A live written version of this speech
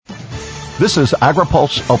This is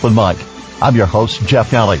AgriPulse Open Mic. I'm your host, Jeff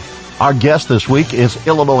Kelly. Our guest this week is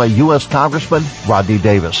Illinois U.S. Congressman Rodney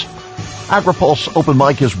Davis. AgriPulse Open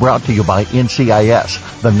Mic is brought to you by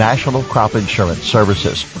NCIS, the National Crop Insurance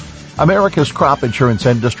Services. America's crop insurance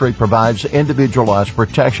industry provides individualized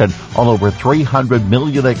protection on over 300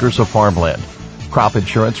 million acres of farmland. Crop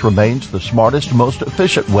insurance remains the smartest, most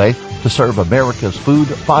efficient way to serve America's food,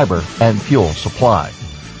 fiber, and fuel supply.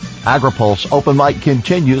 AgriPulse Open Mic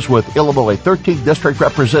continues with Illinois 13th District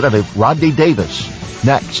Representative Rodney Davis.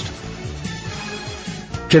 Next.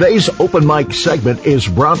 Today's Open Mic segment is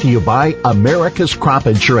brought to you by America's crop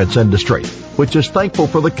insurance industry, which is thankful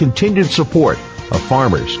for the continued support of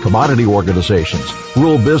farmers, commodity organizations,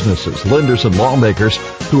 rural businesses, lenders, and lawmakers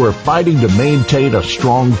who are fighting to maintain a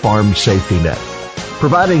strong farm safety net.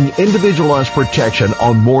 Providing individualized protection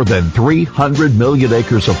on more than 300 million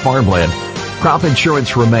acres of farmland, crop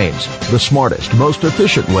insurance remains the smartest, most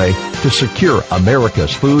efficient way to secure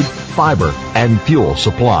America's food, fiber, and fuel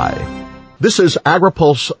supply. This is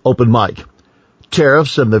AgriPulse Open Mic.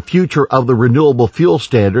 Tariffs and the future of the Renewable Fuels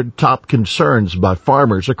Standard top concerns by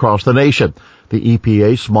farmers across the nation. The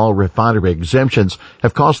EPA small refinery exemptions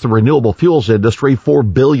have cost the renewable fuels industry 4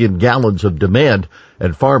 billion gallons of demand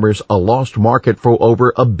and farmers a lost market for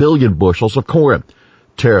over 1 billion bushels of corn.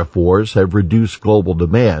 Tariff wars have reduced global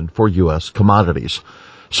demand for U.S. commodities.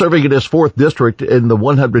 Serving in his 4th district in the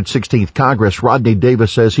 116th Congress, Rodney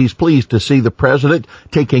Davis says he's pleased to see the president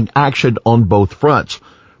taking action on both fronts.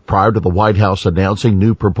 Prior to the White House announcing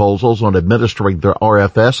new proposals on administering the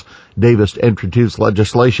RFS, Davis introduced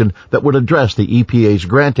legislation that would address the EPA's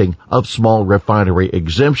granting of small refinery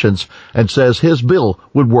exemptions and says his bill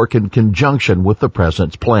would work in conjunction with the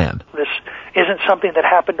president's plan. This isn't something that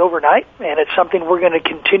happened overnight, and it's something we're going to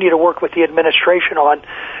continue to work with the administration on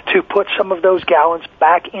to put some of those gallons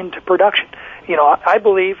back into production. You know, I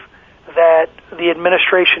believe that the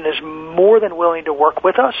administration is more than willing to work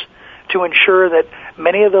with us to ensure that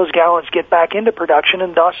many of those gallons get back into production,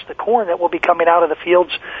 and thus the corn that will be coming out of the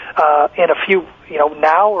fields in a few,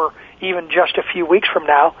 now or even just a few weeks from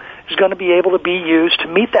now is going to be able to be used to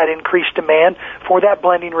meet that increased demand for that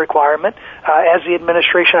blending requirement as the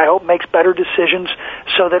administration, I hope, makes better decisions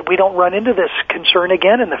so that we don't run into this concern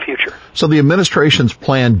again in the future. So the administration's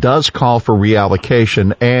plan does call for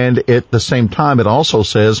reallocation, and at the same time it also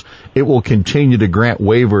says it will continue to grant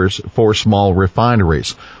waivers for small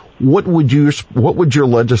refineries. What would your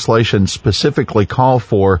legislation specifically call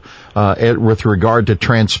for with regard to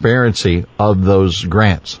transparency of those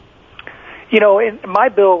grants? My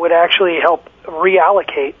bill would actually help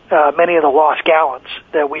reallocate many of the lost gallons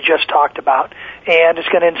that we just talked about, and it's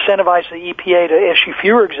going to incentivize the EPA to issue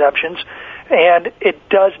fewer exemptions, and it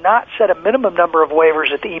does not set a minimum number of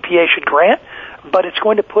waivers that the EPA should grant, but it's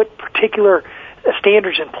going to put particular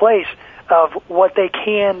standards in place of what they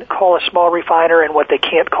can call a small refiner and what they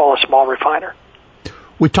can't call a small refiner.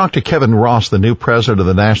 We talked to Kevin Ross, the new president of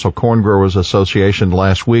the National Corn Growers Association,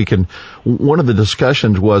 last week, and one of the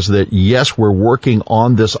discussions was that, yes, we're working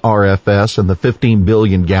on this RFS and the 15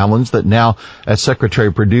 billion gallons that now, as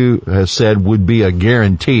Secretary Perdue has said, would be a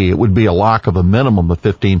guarantee. It would be a lock of a minimum of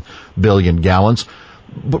 15 billion gallons.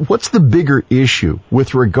 But what's the bigger issue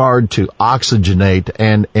with regard to oxygenate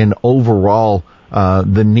and overall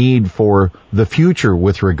the need for the future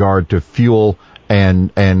with regard to fuel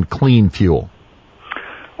and clean fuel?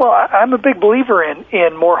 Well, I'm a big believer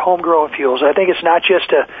in more homegrown fuels. I think it's not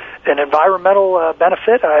just an environmental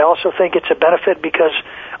benefit. I also think it's a benefit because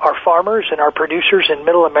our farmers and our producers in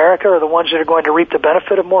Middle America are the ones that are going to reap the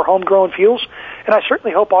benefit of more homegrown fuels. And I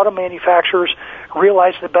certainly hope auto manufacturers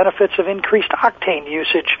realize the benefits of increased octane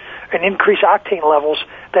usage and increased octane levels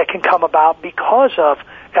that can come about because of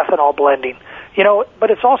ethanol blending. But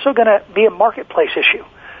it's also going to be a marketplace issue.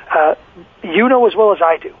 You know as well as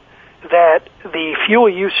I do that the fuel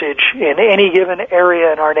usage in any given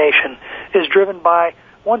area in our nation is driven by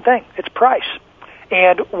one thing, it's price.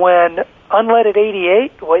 And when unleaded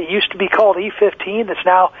 88, what used to be called E15, that's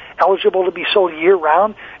now eligible to be sold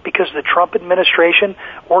year-round because the Trump administration,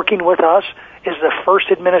 working with us, is the first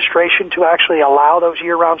administration to actually allow those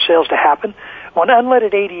year-round sales to happen. When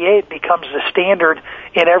unleaded 88 becomes the standard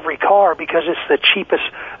in every car because it's the cheapest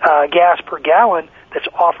gas per gallon that's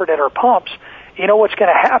offered at our pumps, you know what's going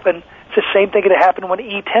to happen? It's the same thing that happened when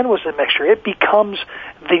E10 was the mixture. It becomes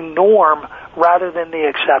the norm rather than the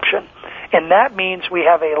exception. And that means we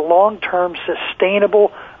have a long-term,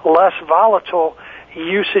 sustainable, less volatile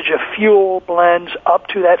usage of fuel blends up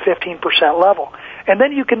to that 15% level. And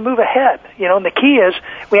then you can move ahead. And the key is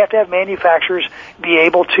we have to have manufacturers be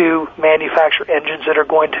able to manufacture engines that are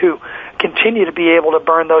going to continue to be able to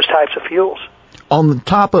burn those types of fuels. On the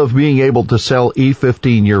top of being able to sell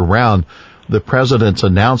E15 year-round, the president's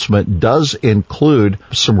announcement does include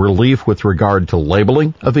some relief with regard to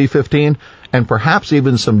labeling of E15 and perhaps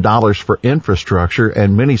even some dollars for infrastructure,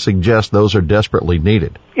 and many suggest those are desperately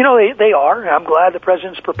needed. You know, they are. I'm glad the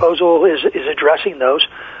president's proposal is addressing those.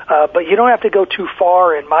 But you don't have to go too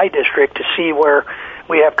far in my district to see where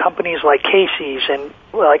we have companies like Casey's and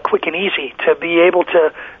like Quick and Easy to be able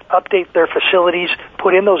to update their facilities,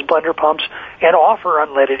 put in those blender pumps, and offer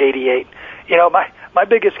unleaded 88. You know, my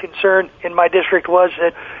biggest concern in my district was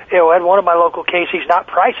that, you know, at one of my local Casey's not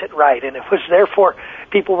price it right, and it was therefore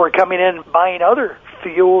people were coming in and buying other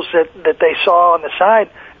fuels that they saw on the side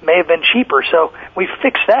may have been cheaper. So we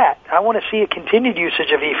fixed that. I want to see a continued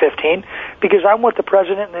usage of E15 because I want the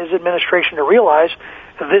president and his administration to realize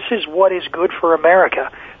this is what is good for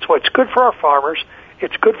America. It's what's good for our farmers,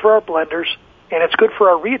 it's good for our blenders, and it's good for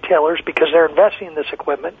our retailers because they're investing in this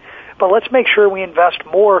equipment. But let's make sure we invest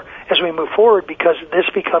more as we move forward because this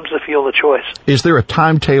becomes the fuel of choice. Is there a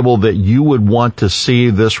timetable that you would want to see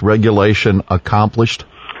this regulation accomplished?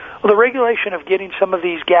 Well, the regulation of getting some of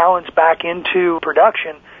these gallons back into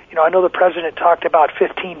production, you know, I know the president talked about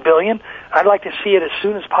 $15 billion. I'd like to see it as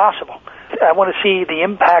soon as possible. I want to see the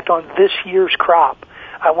impact on this year's crop.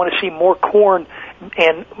 I want to see more corn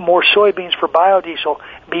and more soybeans for biodiesel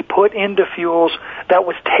be put into fuels that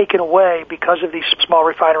was taken away because of these small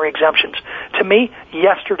refinery exemptions. To me,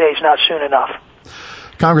 yesterday's not soon enough.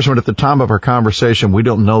 Congressman, at the time of our conversation, we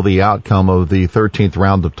don't know the outcome of the 13th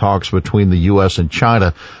round of talks between the U.S. and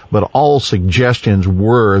China, but all suggestions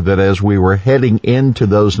were that as we were heading into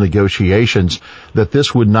those negotiations, that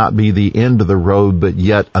this would not be the end of the road, but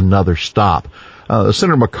yet another stop.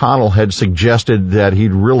 Senator McConnell had suggested that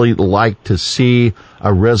he'd really like to see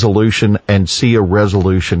a resolution and see a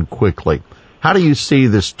resolution quickly. How do you see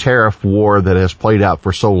this tariff war that has played out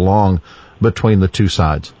for so long between the two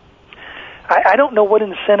sides? I don't know what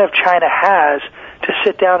incentive China has to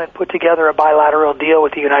sit down and put together a bilateral deal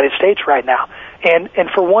with the United States right now. And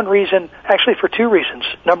for one reason, actually for two reasons.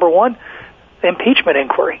 Number one, impeachment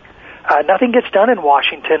inquiry. Nothing gets done in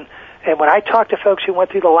Washington. And when I talk to folks who went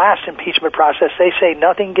through the last impeachment process, they say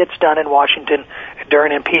nothing gets done in Washington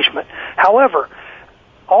during impeachment. However,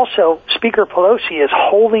 also, Speaker Pelosi is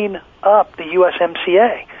holding up the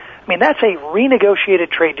USMCA. I mean, that's a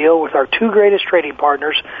renegotiated trade deal with our two greatest trading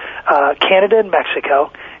partners, Canada and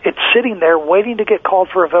Mexico. It's sitting there waiting to get called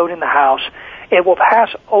for a vote in the House. It will pass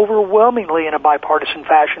overwhelmingly in a bipartisan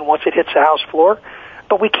fashion once it hits the House floor,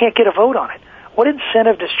 but we can't get a vote on it. What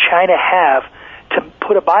incentive does China have to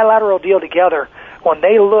put a bilateral deal together when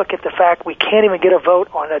they look at the fact we can't even get a vote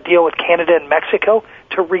on a deal with Canada and Mexico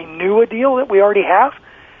to renew a deal that we already have?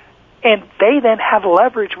 And they then have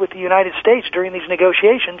leverage with the United States during these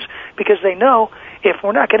negotiations because they know if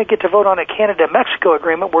we're not going to get to vote on a Canada-Mexico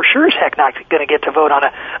agreement, we're sure as heck not going to get to vote on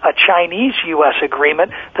a Chinese-U.S.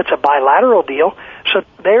 agreement that's a bilateral deal. So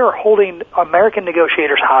they are holding American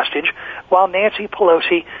negotiators hostage while Nancy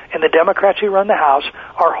Pelosi and the Democrats who run the House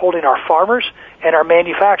are holding our farmers and our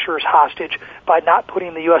manufacturers hostage by not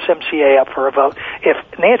putting the USMCA up for a vote.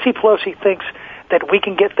 If Nancy Pelosi thinks that we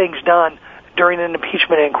can get things done during an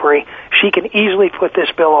impeachment inquiry, she can easily put this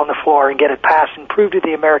bill on the floor and get it passed and prove to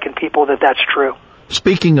the American people that that's true.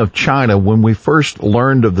 Speaking of China, when we first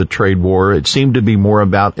learned of the trade war, it seemed to be more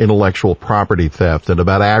about intellectual property theft and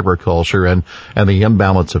about agriculture and the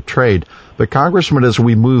imbalance of trade. But Congressman, as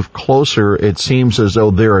we move closer, it seems as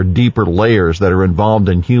though there are deeper layers that are involved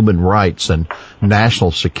in human rights and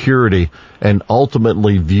national security and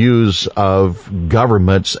ultimately views of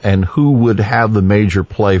governments and who would have the major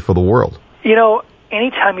play for the world. You know,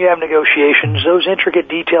 anytime you have negotiations, those intricate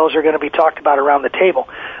details are going to be talked about around the table.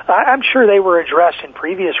 I'm sure they were addressed in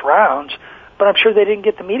previous rounds, but I'm sure they didn't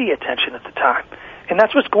get the media attention at the time. And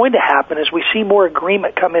that's what's going to happen as we see more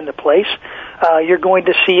agreement come into place. You're going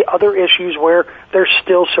to see other issues where there's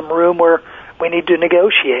still some room where we need to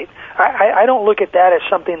negotiate. I don't look at that as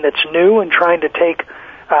something that's new and trying to take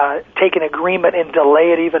an agreement and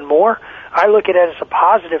delay it even more. I look at it as a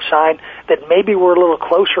positive sign that maybe we're a little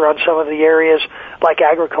closer on some of the areas like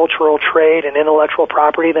agricultural trade and intellectual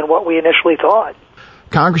property than what we initially thought.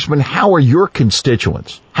 Congressman, how are your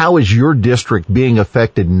constituents? How is your district being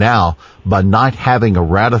affected now by not having a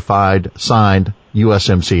ratified, signed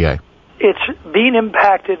USMCA? It's being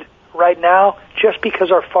impacted right now just because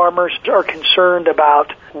our farmers are concerned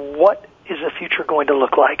about what is the future going to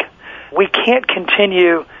look like. We can't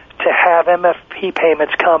continue to have MFP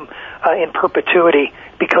payments come in perpetuity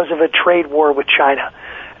because of a trade war with China.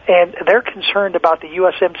 And they're concerned about the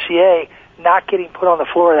USMCA not getting put on the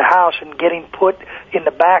floor of the House and getting put in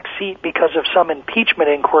the back seat because of some impeachment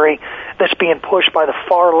inquiry that's being pushed by the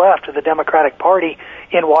far left of the Democratic Party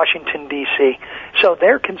in Washington, D.C. So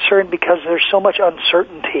they're concerned because there's so much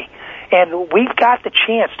uncertainty. And we've got the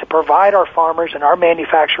chance to provide our farmers and our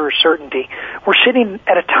manufacturers certainty. We're sitting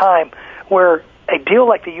at a time where a deal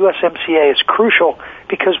like the USMCA is crucial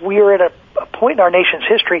because we are at a point in our nation's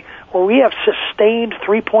history where we have sustained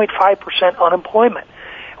 3.5% unemployment.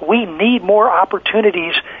 We need more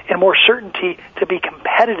opportunities and more certainty to be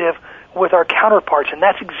competitive with our counterparts, and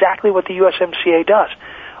that's exactly what the USMCA does.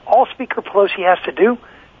 All Speaker Pelosi has to do,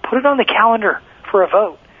 put it on the calendar for a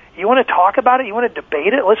vote. You want to talk about it? You want to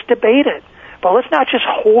debate it? Let's debate it. But let's not just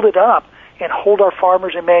hold it up and hold our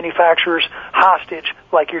farmers and manufacturers hostage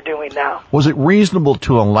like you're doing now. Was it reasonable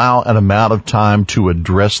to allow an amount of time to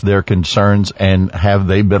address their concerns, and have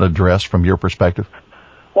they been addressed from your perspective?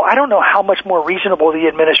 Well, I don't know how much more reasonable the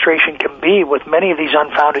administration can be with many of these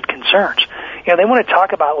unfounded concerns. You know, they want to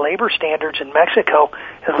talk about labor standards in Mexico.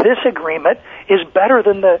 This agreement is better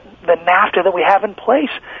than the NAFTA that we have in place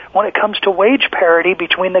when it comes to wage parity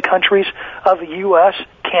between the countries of the U.S.,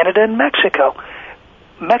 Canada, and Mexico.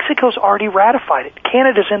 Mexico's already ratified it.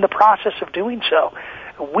 Canada's in the process of doing so.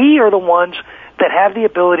 We are the ones that have the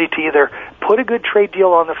ability to either put a good trade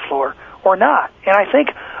deal on the floor or not. And I think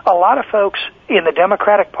a lot of folks in the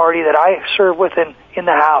Democratic Party that I serve with in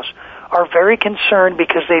the House are very concerned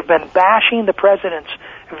because they've been bashing the president's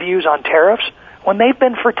views on tariffs when they've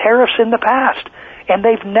been for tariffs in the past. And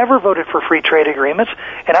they've never voted for free trade agreements.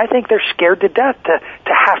 And I think they're scared to death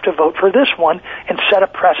to have to vote for this one and set a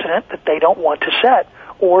precedent that they don't want to set,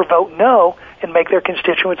 or vote no and make their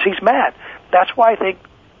constituencies mad. That's why I think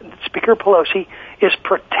Speaker Pelosi is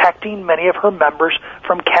protecting many of her members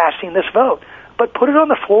from casting this vote. But put it on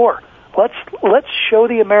the floor. Let's show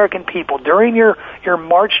the American people during your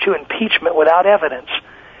march to impeachment without evidence.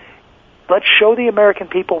 Let's show the American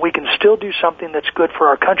people we can still do something that's good for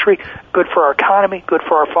our country, good for our economy, good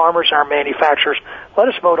for our farmers and our manufacturers. Let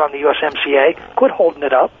us vote on the USMCA. Quit holding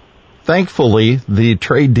it up. Thankfully, the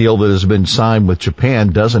trade deal that has been signed with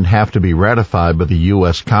Japan doesn't have to be ratified by the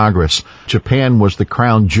U.S. Congress. Japan was the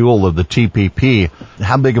crown jewel of the TPP.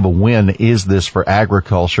 How big of a win is this for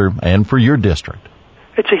agriculture and for your district?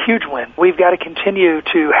 It's a huge win. We've got to continue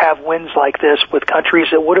to have wins like this with countries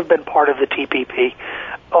that would have been part of the TPP.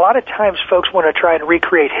 A lot of times folks want to try and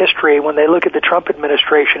recreate history when they look at the Trump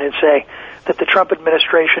administration and say that the Trump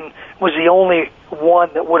administration was the only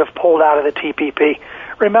one that would have pulled out of the TPP.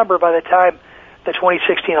 Remember, by the time the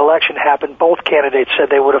 2016 election happened, both candidates said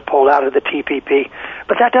they would have pulled out of the TPP.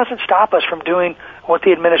 But that doesn't stop us from doing what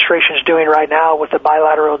the administration is doing right now with the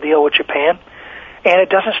bilateral deal with Japan. And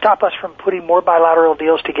it doesn't stop us from putting more bilateral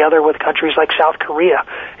deals together with countries like South Korea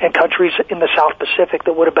and countries in the South Pacific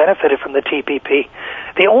that would have benefited from the TPP.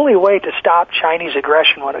 The only way to stop Chinese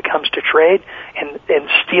aggression when it comes to trade and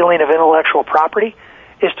stealing of intellectual property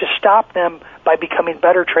is to stop them by becoming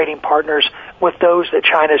better trading partners with those that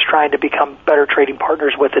China is trying to become better trading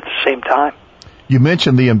partners with at the same time. You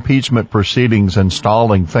mentioned the impeachment proceedings and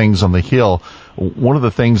stalling things on the Hill. One of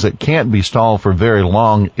the things that can't be stalled for very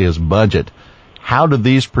long is budget. How do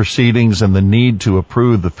these proceedings and the need to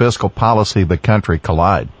approve the fiscal policy of the country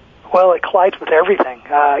collide? Well, it collides with everything.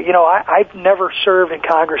 I've never served in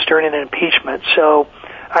Congress during an impeachment, so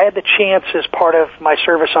I had the chance as part of my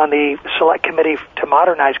service on the Select Committee to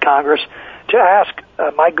Modernize Congress to ask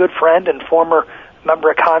my good friend and former member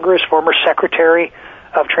of Congress, former Secretary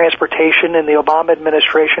of Transportation in the Obama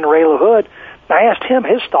administration, Ray LaHood, and I asked him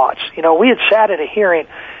his thoughts. We had sat at a hearing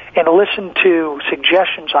and listened to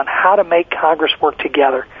suggestions on how to make Congress work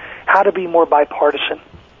together, how to be more bipartisan.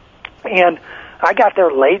 And I got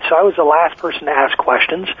there late, so I was the last person to ask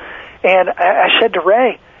questions. And I said to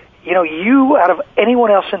Ray, you, out of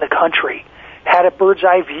anyone else in the country, had a bird's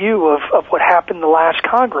eye view of what happened the last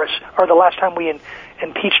Congress, or the last time we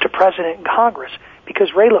impeached a president in Congress,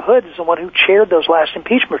 because Ray LaHood is the one who chaired those last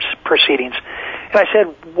impeachment proceedings. And I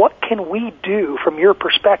said, what can we do from your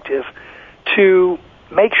perspective to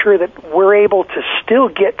make sure that we're able to still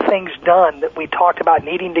get things done that we talked about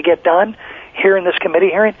needing to get done here in this committee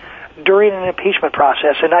hearing during an impeachment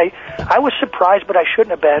process? And I was surprised, but I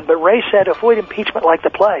shouldn't have been. But Ray said, avoid impeachment like the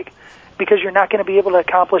plague, because you're not going to be able to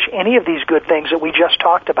accomplish any of these good things that we just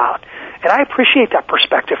talked about. And I appreciate that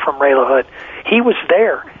perspective from Ray LaHood. He was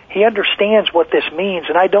there. He understands what this means.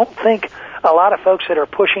 And I don't think a lot of folks that are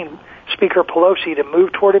pushing Speaker Pelosi to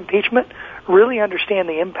move toward impeachment really understand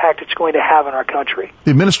the impact it's going to have on our country.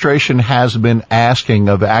 The administration has been asking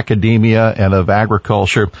of academia and of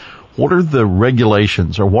agriculture, what are the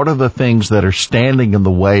regulations or what are the things that are standing in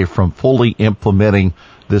the way from fully implementing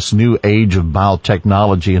this new age of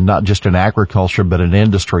biotechnology, and not just in agriculture, but in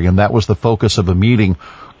industry. And that was the focus of a meeting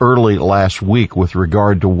early last week with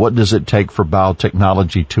regard to what does it take for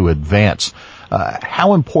biotechnology to advance.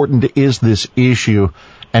 How important is this issue,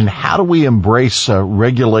 and how do we embrace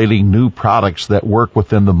regulating new products that work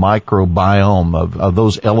within the microbiome of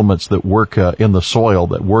those elements that work in the soil,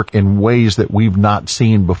 that work in ways that we've not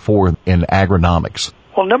seen before in agronomics?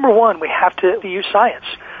 Well, number one, we have to use science.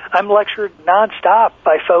 I'm lectured nonstop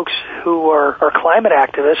by folks who are climate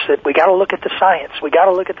activists that we got to look at the science. We got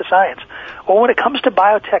to look at the science. Well, when it comes to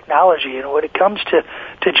biotechnology and when it comes to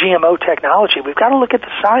GMO technology, we've got to look at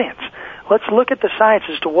the science. Let's look at the science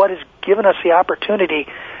as to what has given us the opportunity,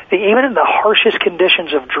 even in the harshest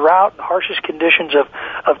conditions of drought, the harshest conditions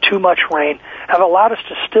of too much rain, have allowed us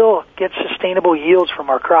to still get sustainable yields from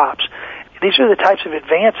our crops. These are the types of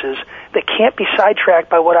advances that can't be sidetracked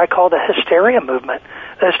by what I call the hysteria movement.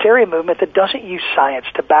 The hysteria movement that doesn't use science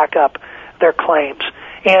to back up their claims.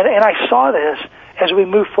 And I saw this as we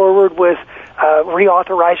move forward with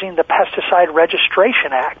reauthorizing the Pesticide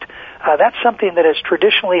Registration Act. That's something that has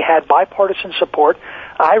traditionally had bipartisan support.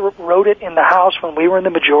 I wrote it in the House when we were in the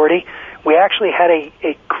majority. We actually had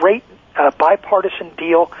a great bipartisan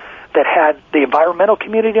deal that had the environmental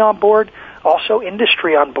community on board, also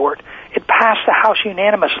industry on board. It passed the House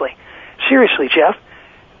unanimously. Seriously, Jeff,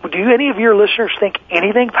 do any of your listeners think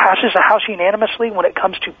anything passes the House unanimously when it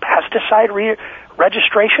comes to pesticide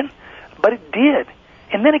registration? But it did.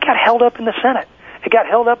 And then it got held up in the Senate. It got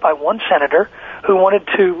held up by one senator who wanted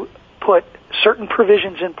to put certain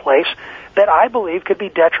provisions in place that I believe could be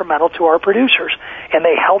detrimental to our producers. And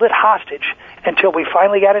they held it hostage until we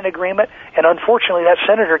finally got an agreement, and unfortunately that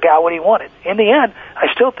senator got what he wanted. In the end,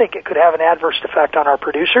 I still think it could have an adverse effect on our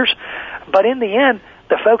producers, but in the end,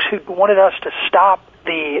 the folks who wanted us to stop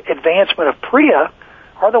the advancement of PREA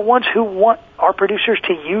are the ones who want our producers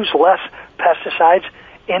to use less pesticides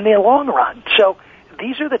in the long run. So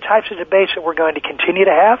these are the types of debates that we're going to continue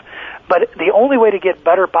to have, but the only way to get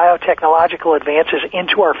better biotechnological advances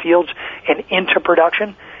into our fields and into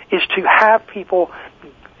production is to have people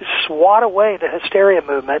swat away the hysteria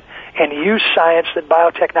movement and use science that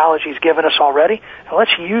biotechnology has given us already, and let's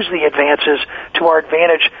use the advances to our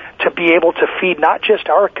advantage to be able to feed not just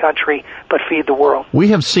our country, but feed the world. We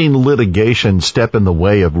have seen litigation step in the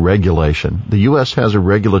way of regulation. The U.S. has a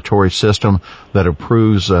regulatory system that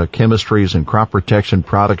approves chemistries and crop protection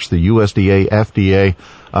products, the USDA, FDA,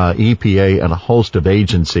 EPA, and a host of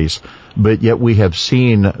agencies. But yet we have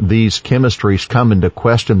seen these chemistries come into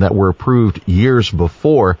question that were approved years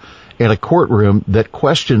before in a courtroom that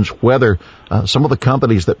questions whether some of the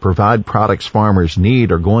companies that provide products farmers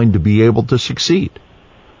need are going to be able to succeed.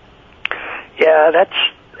 Yeah,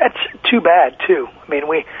 that's too bad, too. I mean,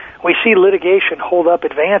 we see litigation hold up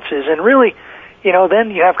advances, and really,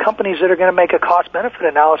 then you have companies that are going to make a cost-benefit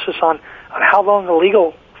analysis on how long the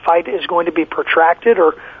legal fight is going to be protracted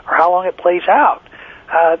or how long it plays out.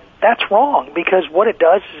 That's wrong, because what it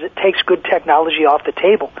does is it takes good technology off the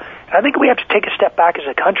table. And I think we have to take a step back as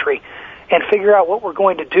a country and figure out what we're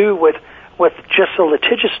going to do with just the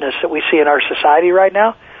litigiousness that we see in our society right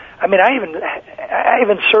now. I mean, I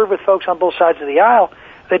even serve with folks on both sides of the aisle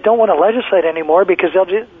that don't want to legislate anymore because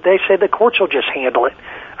they say the courts will just handle it.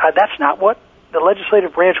 That's not what the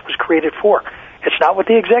legislative branch was created for. It's not what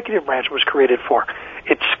the executive branch was created for.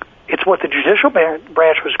 It's what the judicial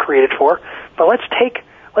branch was created for. But let's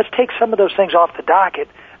take some of those things off the docket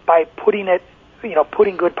by putting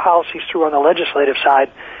good policies through on the legislative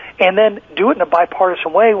side, and then do it in a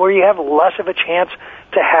bipartisan way where you have less of a chance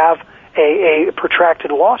to have a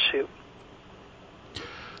protracted lawsuit.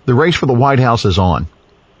 The race for the White House is on.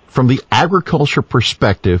 From the agriculture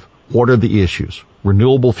perspective, what are the issues?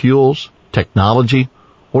 Renewable fuels, technology?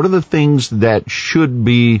 What are the things that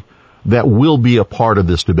will be a part of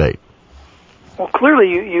this debate? Well, clearly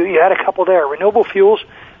you had a couple there. Renewable fuels,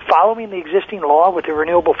 following the existing law with the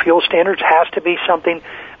Renewable Fuels Standards, has to be something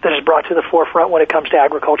that is brought to the forefront when it comes to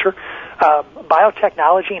agriculture.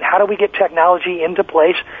 Biotechnology, and how do we get technology into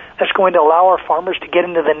place that's going to allow our farmers to get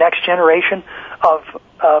into the next generation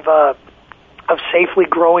of safely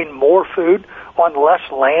growing more food on less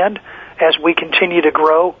land as we continue to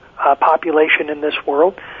grow population in this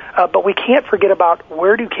world. But we can't forget about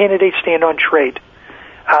where do candidates stand on trade.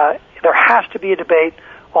 There has to be a debate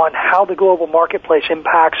on how the global marketplace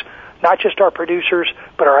impacts not just our producers,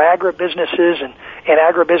 but our agribusinesses and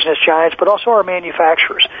agribusiness giants, but also our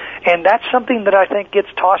manufacturers. And that's something that I think gets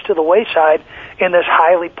tossed to the wayside in this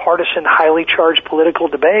highly partisan, highly charged political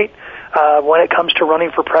debate when it comes to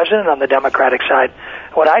running for president on the Democratic side.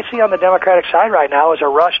 What I see on the Democratic side right now is a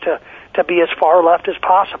rush to be as far left as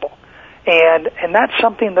possible. And that's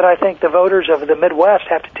something that I think the voters of the Midwest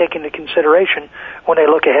have to take into consideration when they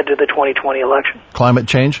look ahead to the 2020 election. Climate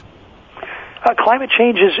change? Climate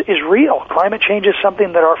change is real. Climate change is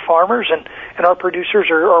something that our farmers and our producers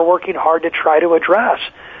are working hard to try to address.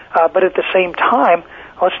 But at the same time,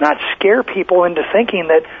 let's not scare people into thinking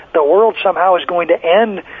that the world somehow is going to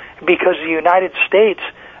end because the United States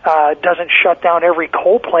doesn't shut down every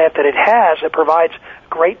coal plant that it has. It provides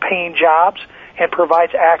great paying jobs and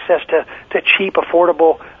provides access to cheap,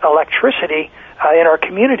 affordable electricity in our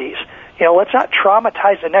communities. You know, let's not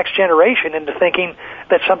traumatize the next generation into thinking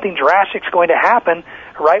that something drastic is going to happen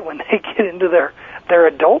right when they get into their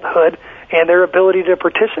adulthood and their ability to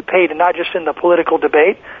participate, and not just in the political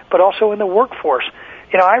debate, but also in the workforce.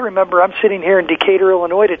 You know, I remember I'm sitting here in Decatur,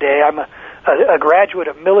 Illinois today. I'm a graduate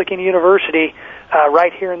of Millikan University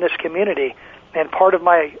right here in this community, and part of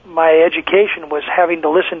my education was having to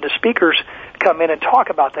listen to speakers come in and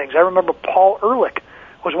talk about things. I remember Paul Ehrlich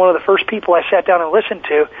was one of the first people I sat down and listened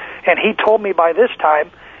to, and he told me by this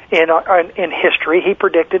time in history, he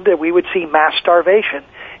predicted that we would see mass starvation.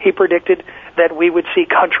 He predicted that we would see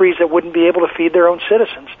countries that wouldn't be able to feed their own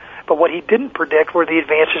citizens. But what he didn't predict were the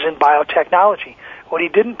advances in biotechnology. What he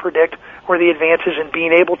didn't predict were the advances in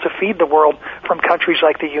being able to feed the world from countries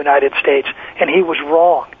like the United States. And he was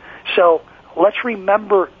wrong. So let's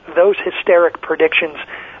remember those hysteric predictions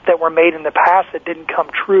that were made in the past that didn't come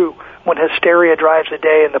true when hysteria drives the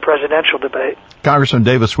day in the presidential debate. Congressman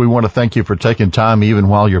Davis, we want to thank you for taking time, even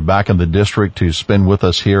while you're back in the district, to spend with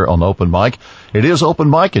us here on Open Mic. It is Open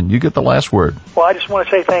Mic, and you get the last word. Well, I just want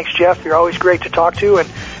to say thanks, Jeff. You're always great to talk to, and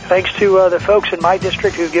thanks to the folks in my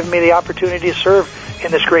district who've given me the opportunity to serve in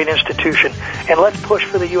this great institution. And let's push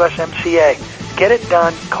for the USMCA. Get it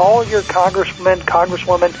done. Call your congressman,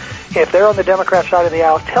 congresswoman. If they're on the Democrat side of the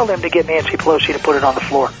aisle, tell them to get Nancy Pelosi to put it on the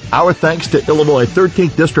floor. Our thanks to Illinois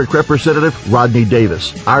 13th District Representative Rodney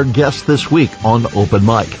Davis, our guest this week on Open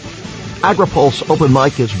Mic. AgriPulse Open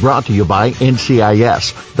Mic is brought to you by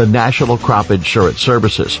NCIS, the National Crop Insurance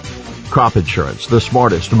Services. Crop insurance, the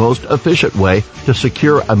smartest, most efficient way to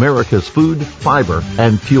secure America's food, fiber,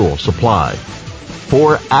 and fuel supply.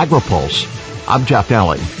 For AgriPulse, I'm Jeff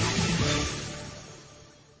Nally.